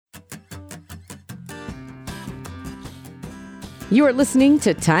You are listening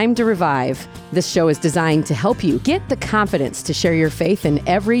to Time to Revive. This show is designed to help you get the confidence to share your faith in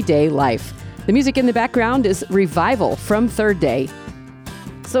everyday life. The music in the background is Revival from Third Day.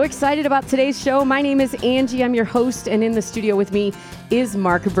 So excited about today's show. My name is Angie. I'm your host, and in the studio with me is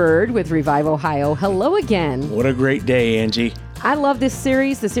Mark Bird with Revive Ohio. Hello again. What a great day, Angie. I love this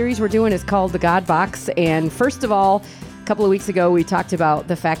series. The series we're doing is called The God Box. And first of all, a couple of weeks ago, we talked about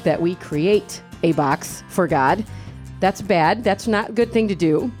the fact that we create a box for God. That's bad. That's not a good thing to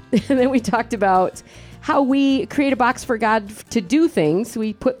do. And then we talked about how we create a box for God to do things.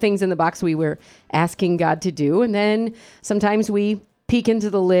 We put things in the box we were asking God to do. And then sometimes we peek into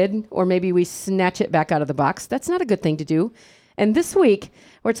the lid, or maybe we snatch it back out of the box. That's not a good thing to do. And this week,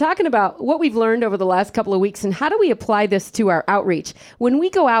 we're talking about what we've learned over the last couple of weeks and how do we apply this to our outreach. When we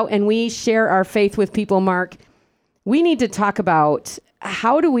go out and we share our faith with people, Mark, we need to talk about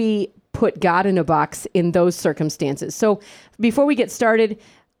how do we put God in a box in those circumstances. So before we get started,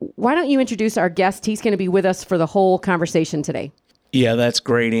 why don't you introduce our guest? He's going to be with us for the whole conversation today. Yeah, that's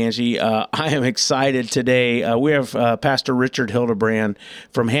great, Angie. I am excited today. We have Pastor Richard Hildebrand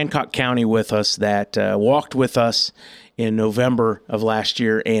from Hancock County with us that walked with us in November of last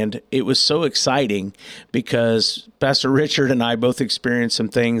year, and it was so exciting because Pastor Richard and I both experienced some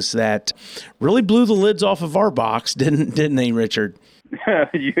things that really blew the lids off of our box, didn't they, Richard?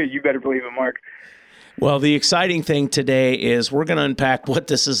 You better believe it, Mark. Well, the exciting thing today is we're going to unpack what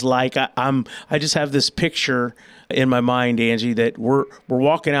this is like. I just have this picture in my mind, Angie, that we're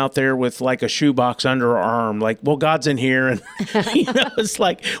walking out there with like a shoebox under our arm, like, well, God's in here, and it's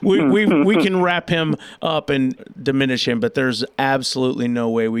like we can wrap him up and diminish him, but there's absolutely no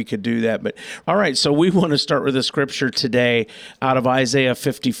way we could do that. But all right, so we want to start with a scripture today out of Isaiah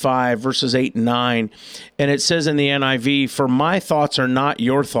 55, verses 8 and 9, and it says in the NIV, "For my thoughts are not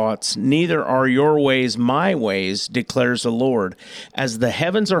your thoughts, neither are your ways my ways, declares the Lord. As the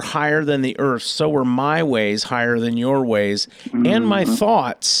heavens are higher than the earth, so are my ways higher than your ways, and my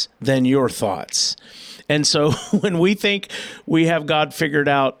thoughts than your thoughts." And so when we think we have God figured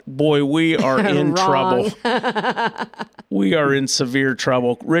out, boy, we are in trouble. We are in severe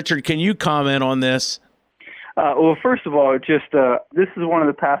trouble. Richard, can you comment on this? Well, first of all, this is one of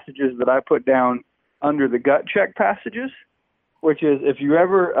the passages that I put down under the gut check passages, which is if you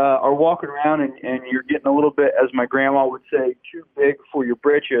ever are walking around and you're getting a little bit, as my grandma would say, too big for your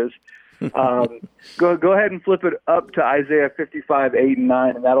britches, go ahead and flip it up to Isaiah 55, 8 and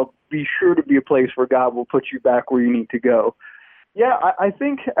 9, and that'll be sure to be a place where God will put you back where you need to go. Yeah, I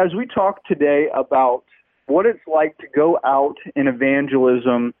think as we talk today about what it's like to go out in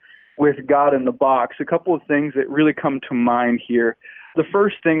evangelism with God in the box, a couple of things that really come to mind here. The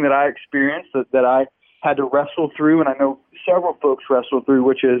first thing that I experienced that I had to wrestle through, and I know several folks wrestle through,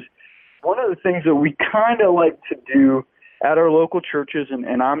 which is one of the things that we kind of like to do at our local churches,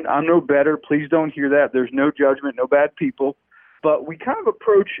 and I'm no better. Please don't hear that. There's no judgment, no bad people. But we kind of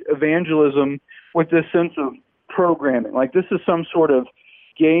approach evangelism with this sense of programming. Like this is some sort of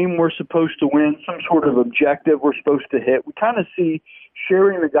game we're supposed to win, some sort of objective we're supposed to hit. We kind of see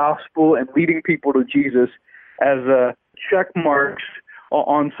sharing the gospel and leading people to Jesus as check marks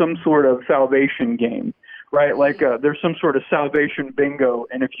on some sort of salvation game, right? Like there's some sort of salvation bingo,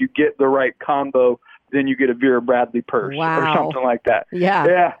 and if you get the right combo, then you get a Vera Bradley purse or something like that.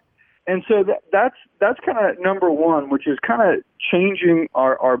 Yeah. And so that's kind of number one, which is kind of changing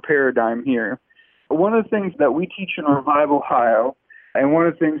our paradigm here. One of the things that we teach in Revive Ohio, and one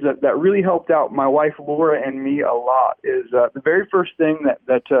of the things that really helped out my wife Laura and me a lot, is the very first thing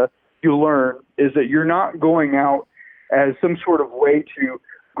that you learn is that you're not going out as some sort of way to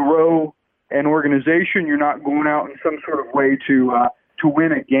grow an organization. You're not going out in some sort of way to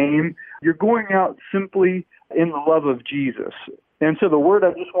win a game. You're going out simply in the love of Jesus. And so the word I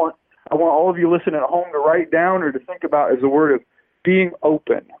want all of you listening at home to write down or to think about is the word of being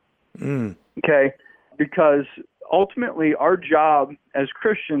open. Okay? Because ultimately our job as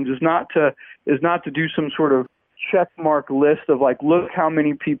Christians is not to do some sort of check mark list of like, look how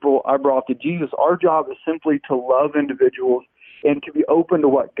many people I brought to Jesus. Our job is simply to love individuals and to be open to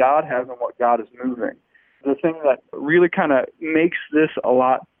what God has and what God is moving. The thing that really kind of makes this a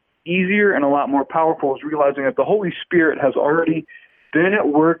lot easier and a lot more powerful is realizing that the Holy Spirit has already been at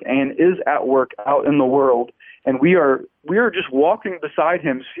work and is at work out in the world, and we are just walking beside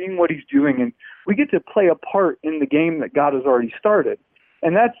him, seeing what he's doing, and we get to play a part in the game that God has already started.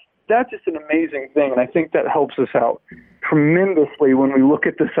 And that's just an amazing thing, and I think that helps us out tremendously when we look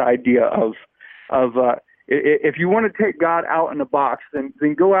at this idea of if you want to take God out in a box, then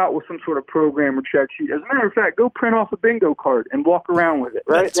go out with some sort of program or check sheet. As a matter of fact, go print off a bingo card and walk around with it,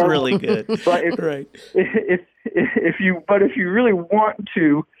 right? That's really good. But if you really want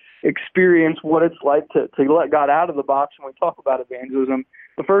to experience what it's like to let God out of the box when we talk about evangelism,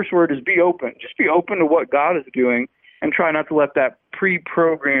 the first word is be open. Just be open to what God is doing and try not to let that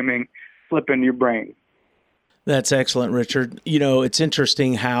pre-programming slip into your brain. That's excellent, Richard. You know, it's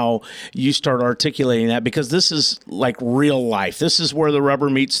interesting how you start articulating that, because this is like real life. This is where the rubber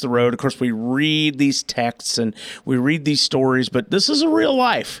meets the road. Of course, we read these texts and we read these stories, but this is a real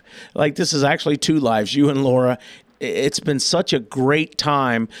life. Like, this is actually two lives, you and Laura. It's been such a great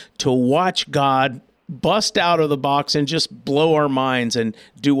time to watch God bust out of the box and just blow our minds and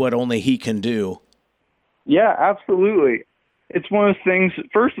do what only He can do. Yeah, absolutely. It's one of those things.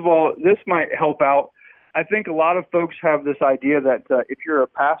 First of all, this might help out. I think a lot of folks have this idea that if you're a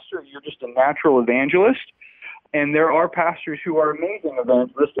pastor, you're just a natural evangelist. And there are pastors who are amazing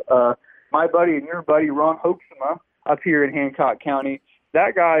evangelists. My buddy and your buddy, Ron Hoeksema, up here in Hancock County,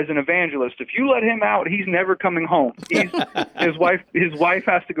 that guy is an evangelist. If you let him out, he's never coming home. His wife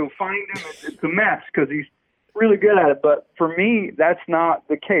has to go find him. It's a mess because he's really good at it. But for me, that's not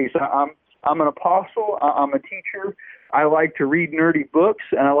the case. I'm an apostle. I'm a teacher. I like to read nerdy books,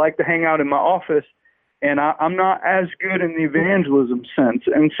 and I like to hang out in my office. And I'm not as good in the evangelism sense.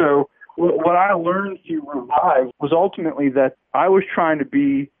 And so what I learned through Revive was ultimately that I was trying to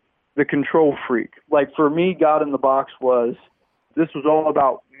be the control freak. Like, for me, God in the box this was all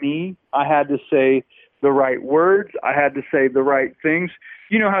about me. I had to say the right words. I had to say the right things.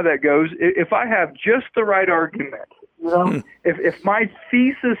 You know how that goes. If I have just the right argument, if my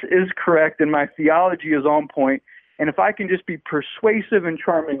thesis is correct and my theology is on point, and if I can just be persuasive and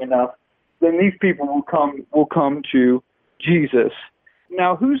charming enough, then these people will come to Jesus.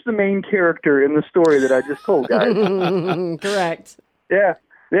 Now, who's the main character in the story that I just told, guys? Correct. Yeah,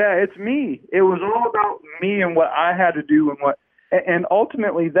 it's me. It was all about me and what I had to do, and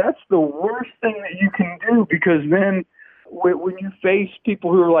ultimately that's the worst thing that you can do, because then when you face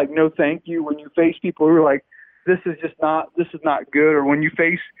people who are like, no, thank you, when you face people who are like, this is not good, or when you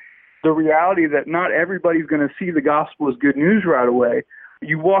face the reality that not everybody's going to see the gospel as good news right away,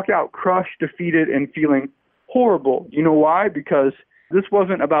 you walk out crushed, defeated, and feeling horrible. You know why? Because this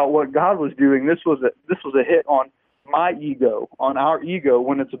wasn't about what God was doing. This was a hit on my ego, on our ego,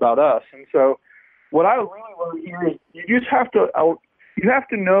 when it's about us. And so, what I really learned here is you just have to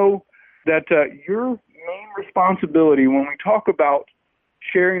know that your main responsibility when we talk about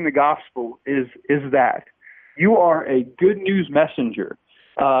sharing the gospel is that you are a good news messenger,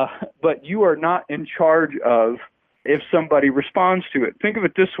 but you are not in charge of if somebody responds to it. Think of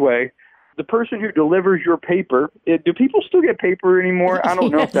it this way. The person who delivers your paper, do people still get paper anymore? I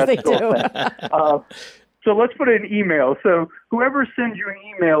don't know if that's still a thing. So let's put it in email. So whoever sends you an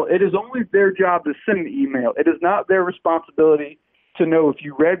email, it is only their job to send the email. It is not their responsibility to know if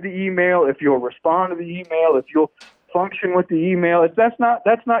you read the email, if you'll respond to the email, if you'll function with the email. That's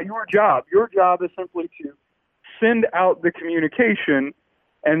not your job. Your job is simply to send out the communication,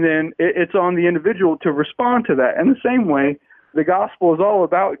 and then it's on the individual to respond to that. And the same way, the gospel is all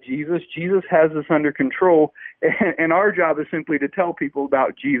about Jesus. Jesus has this under control, and our job is simply to tell people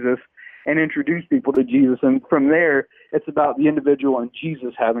about Jesus and introduce people to Jesus. And from there, it's about the individual and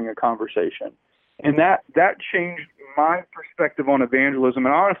Jesus having a conversation. And that changed my perspective on evangelism,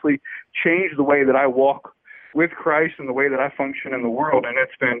 and honestly changed the way that I walk with Christ and the way that I function in the world. And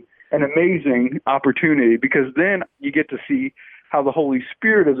it's been an amazing opportunity, because then you get to see how the Holy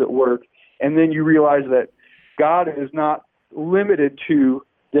Spirit is at work, and then you realize that God is not limited to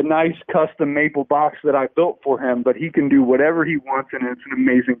the nice custom maple box that I built for him, but he can do whatever he wants, and it's an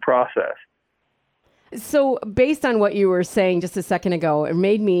amazing process. So based on what you were saying just a second ago, it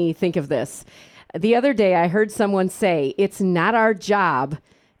made me think of this. The other day, I heard someone say, it's not our job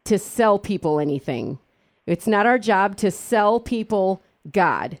to sell people anything. It's not our job to sell people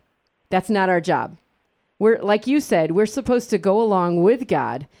God. That's not our job. We're, like you said, we're supposed to go along with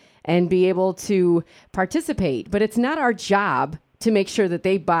God and be able to participate, but it's not our job to make sure that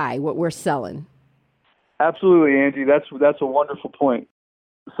they buy what we're selling. Absolutely, Angie. That's a wonderful point.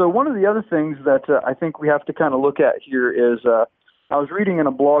 So one of the other things that I think we have to kind of look at here is I was reading in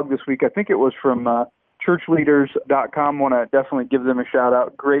a blog this week, I think it was from churchleaders.com. I want to definitely give them a shout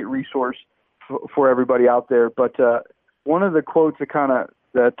out. Great resource for everybody out there. But one of the quotes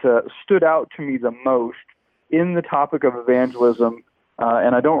that stood out to me the most in the topic of evangelism,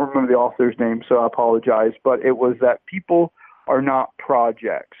 and I don't remember the author's name, so I apologize, but it was that people are not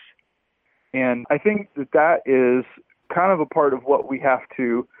projects. And I think that is kind of a part of what we have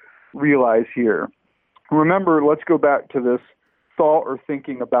to realize here. Remember, let's go back to this thought or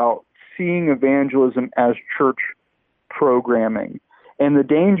thinking about seeing evangelism as church programming. And the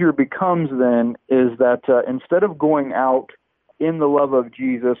danger becomes then is that instead of going out in the love of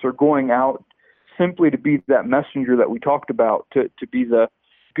Jesus or going out simply to be that messenger that we talked about, to be the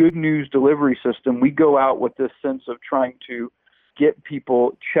good news delivery system, we go out with this sense of trying to get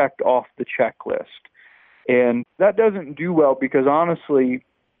people checked off the checklist. And that doesn't do well because honestly,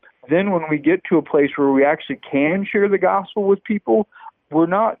 then when we get to a place where we actually can share the gospel with people, we're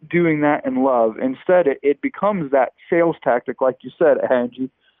not doing that in love. Instead, it becomes that sales tactic, like you said,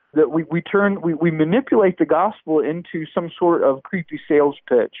 Angie, that we manipulate the gospel into some sort of creepy sales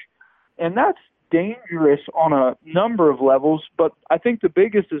pitch. And that's dangerous on a number of levels, but I think the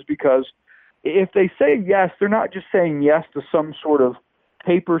biggest is because if they say yes, they're not just saying yes to some sort of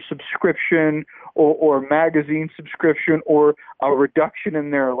paper subscription or magazine subscription or a reduction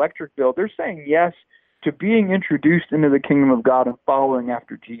in their electric bill. They're saying yes to being introduced into the kingdom of God and following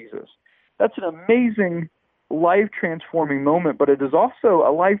after Jesus. That's an amazing, life-transforming moment, but it is also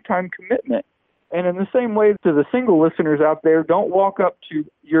a lifetime commitment. And in the same way, to the single listeners out there, don't walk up to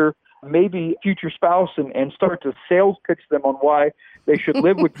your maybe future spouse and start to sales pitch them on why they should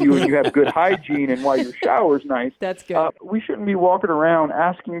live with you and you have good hygiene and why your shower's nice. That's good. We shouldn't be walking around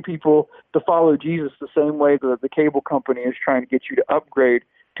asking people to follow Jesus the same way that the cable company is trying to get you to upgrade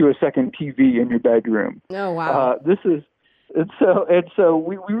to a second TV in your bedroom. Oh, wow. So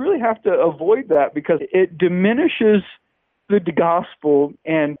we really have to avoid that because it diminishes the gospel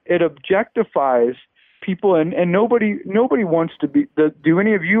and it objectifies people, and nobody wants to be. Do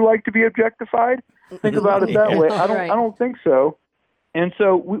any of you like to be objectified? Think about it that way. I don't think so. And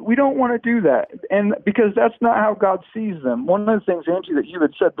so we don't want to do that, and because that's not how God sees them. One of the things, Angie, that you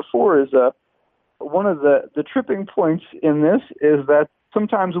had said before is one of the tripping points in this is that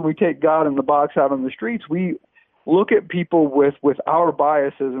sometimes when we take God in the box out on the streets, we look at people with our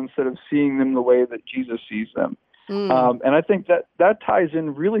biases instead of seeing them the way that Jesus sees them. And I think that ties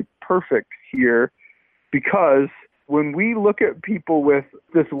in really perfect here, because when we look at people with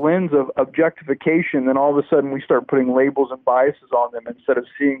this lens of objectification, then all of a sudden we start putting labels and biases on them instead of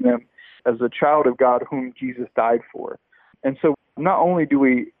seeing them as a child of God whom Jesus died for. And so not only do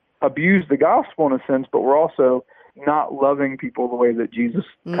we abuse the gospel in a sense, but we're also not loving people the way that Jesus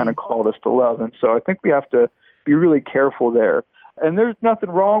kind of called us to love. And so I think we have to be really careful there. And there's nothing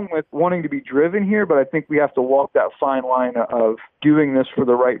wrong with wanting to be driven here, but I think we have to walk that fine line of doing this for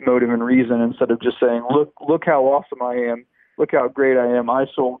the right motive and reason instead of just saying, look how awesome I am, look how great I am. I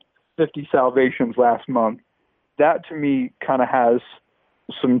sold 50 salvations last month. That to me kind of has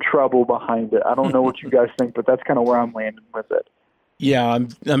some trouble behind it. I don't know what you guys think, but that's kind of where I'm landing with it. Yeah,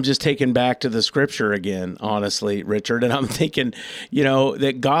 I'm just taken back to the scripture again, honestly, Richard, and I'm thinking,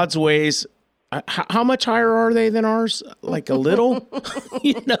 that God's ways, how much higher are they than ours? Like a little?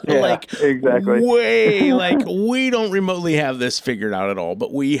 Exactly. Way, like we don't remotely have this figured out at all,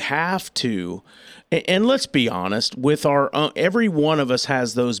 but we have to. And let's be honest, with our every one of us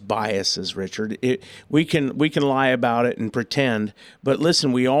has those biases, Richard. We can lie about it and pretend, but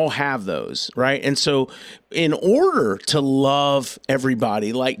listen, we all have those, right? And so in order to love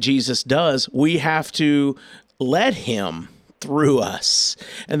everybody like Jesus does, we have to let him through us.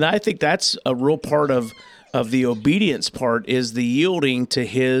 And I think that's a real part of the obedience part, is the yielding to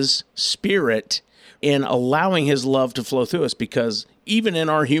his spirit and allowing his love to flow through us, because even in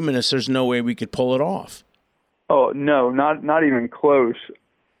our humanness, there's no way we could pull it off. Oh, no, not even close.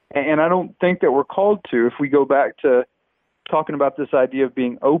 And I don't think that we're called to. If we go back to talking about this idea of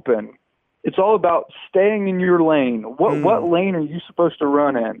being open, it's all about staying in your lane. What lane are you supposed to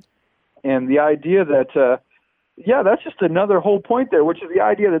run in? And the idea that, that's just another whole point there, which is the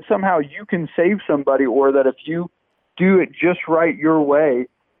idea that somehow you can save somebody, or that if you do it just right your way,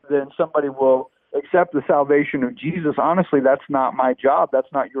 then somebody will accept the salvation of Jesus. Honestly, that's not my job. That's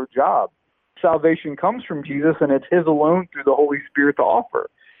not your job. Salvation comes from Jesus, and it's his alone through the Holy Spirit to offer.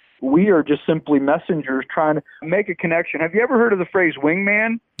 We are just simply messengers trying to make a connection. Have you ever heard of the phrase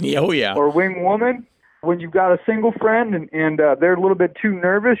wingman? Oh, yeah. Or wingwoman? When you've got a single friend and they're a little bit too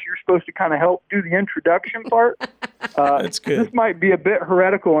nervous, you're supposed to kind of help do the introduction part. That's good. This might be a bit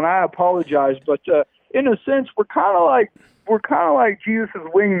heretical, and I apologize, but in a sense, we're kind of like Jesus'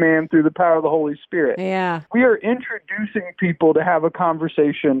 wingman through the power of the Holy Spirit. Yeah. We are introducing people to have a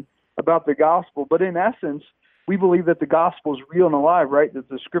conversation about the gospel, but in essence, we believe that the gospel is real and alive, right? That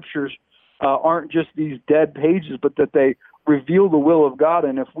the scriptures aren't just these dead pages, but that they reveal the will of God,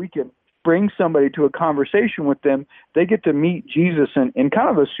 and if we can bring somebody to a conversation with them, they get to meet Jesus in kind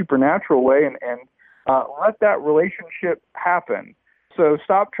of a supernatural way and let that relationship happen. So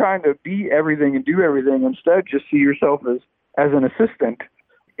stop trying to be everything and do everything. Instead, just see yourself as an assistant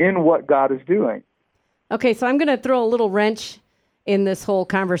in what God is doing. Okay, so I'm going to throw a little wrench in this whole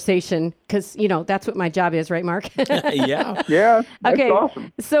conversation because, that's what my job is, right, Mark? Yeah. Yeah, that's Okay.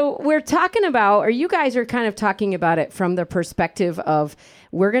 awesome. So we're talking about, or you guys are kind of talking about it from the perspective of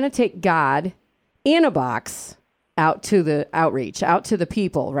we're going to take God in a box out to the outreach, out to the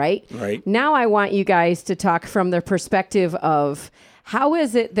people, right? Right. Now I want you guys to talk from the perspective of how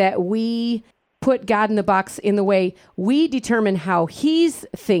is it that we put God in the box in the way we determine how he's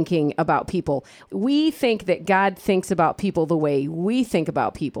thinking about people. We think that God thinks about people the way we think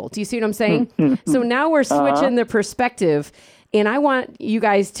about people. Do you see what I'm saying? So now we're switching the perspective, and I want you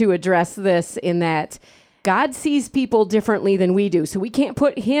guys to address this in that God sees people differently than we do. So we can't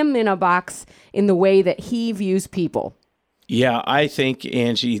put him in a box in the way that he views people. Yeah, I think,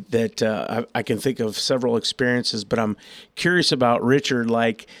 Angie, that I can think of several experiences, but I'm curious about Richard,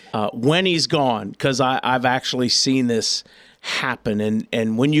 like when he's gone, because I've actually seen this happen.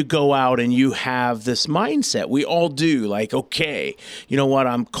 And when you go out and you have this mindset, we all do, like, okay, you know what,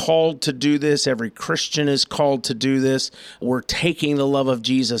 I'm called to do this. Every Christian is called to do this. We're taking the love of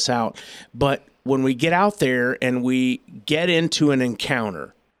Jesus out. But when we get out there and we get into an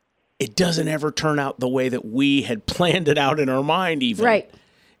encounter, it doesn't ever turn out the way that we had planned it out in our mind even. Right.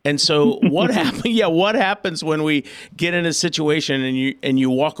 And so what happens? Yeah, what happens when we get in a situation and you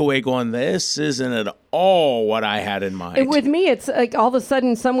walk away going, this isn't at all what I had in mind? And with me, it's like all of a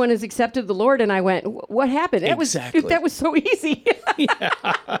sudden someone has accepted the Lord, and I went, "What happened? Exactly. That was so easy."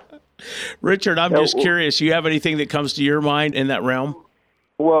 Richard, I'm just curious. You have anything that comes to your mind in that realm?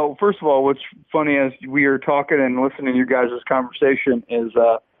 Well, first of all, what's funny as we are talking and listening to you guys' conversation is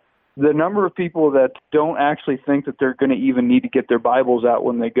the number of people that don't actually think that they're going to even need to get their Bibles out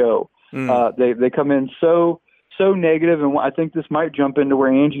when they go. They come in so negative, and I think this might jump into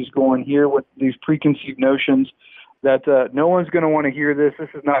where Angie's going here with these preconceived notions that no one's going to want to hear this. This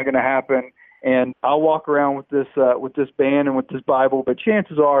is not going to happen, and I'll walk around with this band and with this Bible, but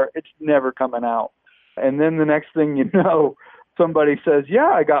chances are it's never coming out. And then the next thing you know, somebody says, "Yeah,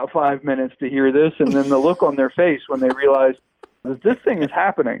 I got 5 minutes to hear this," and then the look on their face when they realize that this thing is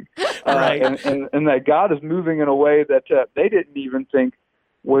happening, Right. and that God is moving in a way that they didn't even think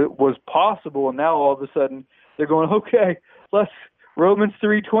was possible, and now all of a sudden they're going, "Okay, let's Romans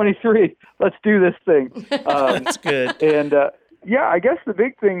 3:23, let's do this thing." That's good. And yeah, I guess the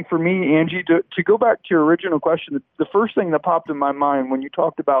big thing for me, Angie, to go back to your original question, the first thing that popped in my mind when you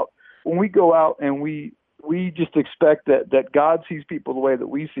talked about when we go out and we just expect that God sees people the way that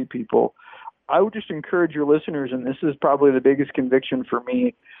we see people. I would just encourage your listeners, and this is probably the biggest conviction for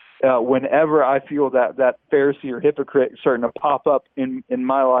me, whenever I feel that Pharisee or hypocrite starting to pop up in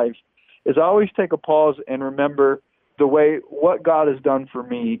my life, is I always take a pause and remember what God has done for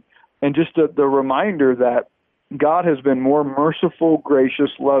me, and just the reminder that God has been more merciful,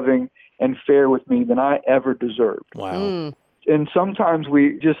 gracious, loving, and fair with me than I ever deserved. Wow. And sometimes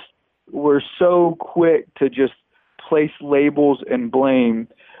we're so quick to just place labels and blame.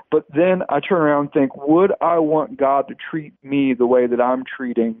 But then I turn around and think, would I want God to treat me the way that I'm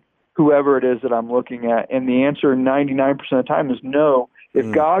treating whoever it is that I'm looking at? And the answer 99% of the time is no.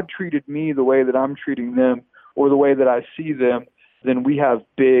 If God treated me the way that I'm treating them or the way that I see them, then we have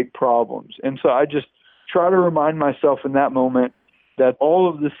big problems. And so I just try to remind myself in that moment that all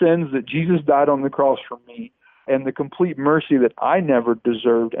of the sins that Jesus died on the cross for me and the complete mercy that I never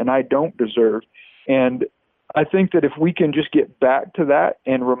deserved and I don't deserve. And I think that if we can just get back to that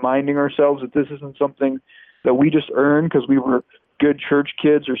and reminding ourselves that this isn't something that we just earned because we were good church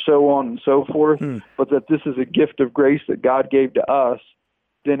kids or so on and so forth, but that this is a gift of grace that God gave to us,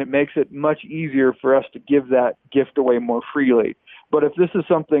 then it makes it much easier for us to give that gift away more freely. But if this is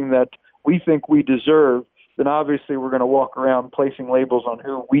something that we think we deserve, then obviously we're going to walk around placing labels on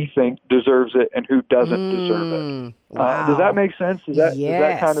who we think deserves it and who doesn't deserve it. Wow. Does that make sense? Is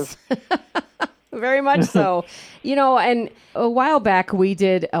that kind of... Very much so. And a while back we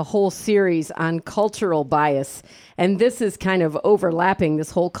did a whole series on cultural bias, and this is kind of overlapping.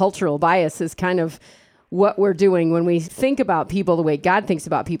 This whole cultural bias is kind of what we're doing when we think about people the way God thinks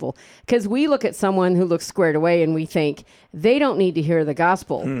about people. Because we look at someone who looks squared away and we think they don't need to hear the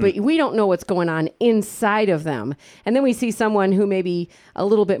gospel, but we don't know what's going on inside of them. And then we see someone who may be a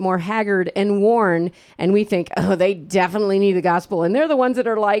little bit more haggard and worn, and we think, oh, they definitely need the gospel. And they're the ones that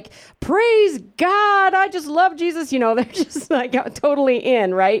are like, praise God, I just love Jesus. They're just like totally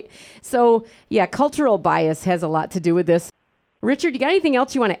in, right? So yeah, cultural bias has a lot to do with this. Richard, you got anything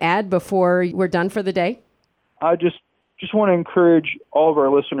else you want to add before we're done for the day? I just want to encourage all of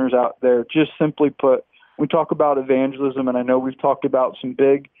our listeners out there, just simply put, we talk about evangelism, and I know we've talked about some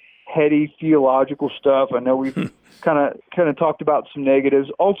big heady theological stuff. I know we've kind of talked about some negatives.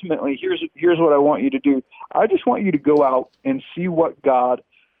 Ultimately, here's what I want you to do. I just want you to go out and see what God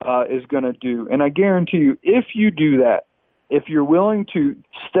is going to do. And I guarantee you, if you do that, if you're willing to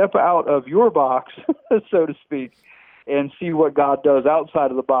step out of your box, so to speak, and see what God does outside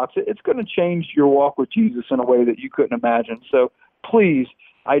of the box, it's going to change your walk with Jesus in a way that you couldn't imagine. So please,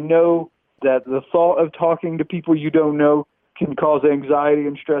 I know that the thought of talking to people you don't know can cause anxiety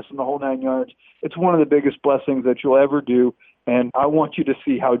and stress in the whole 9 yards. It's one of the biggest blessings that you'll ever do, and I want you to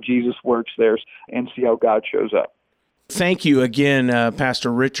see how Jesus works there and see how God shows up. Thank you again,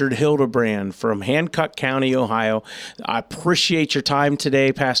 Pastor Richard Hildebrand from Hancock County, Ohio. I appreciate your time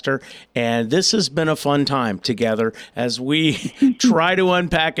today, Pastor, and this has been a fun time together as we try to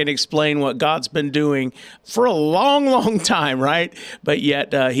unpack and explain what God's been doing for a long, long time, right? But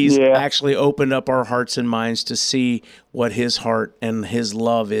yet he's actually opened up our hearts and minds to see what his heart and his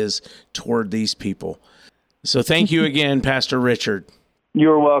love is toward these people. So thank you again, Pastor Richard.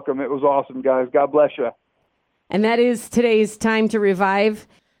 You're welcome. It was awesome, guys. God bless you. And that is today's Time to Revive.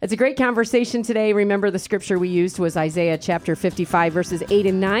 It's a great conversation today. Remember, the scripture we used was Isaiah chapter 55, verses 8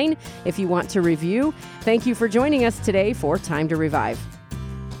 and 9, if you want to review. Thank you for joining us today for Time to Revive.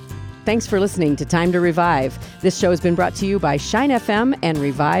 Thanks for listening to Time to Revive. This show has been brought to you by Shine FM and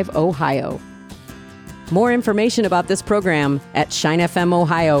Revive Ohio. More information about this program at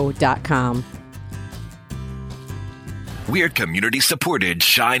shinefmohio.com. We're community-supported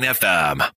Shine FM.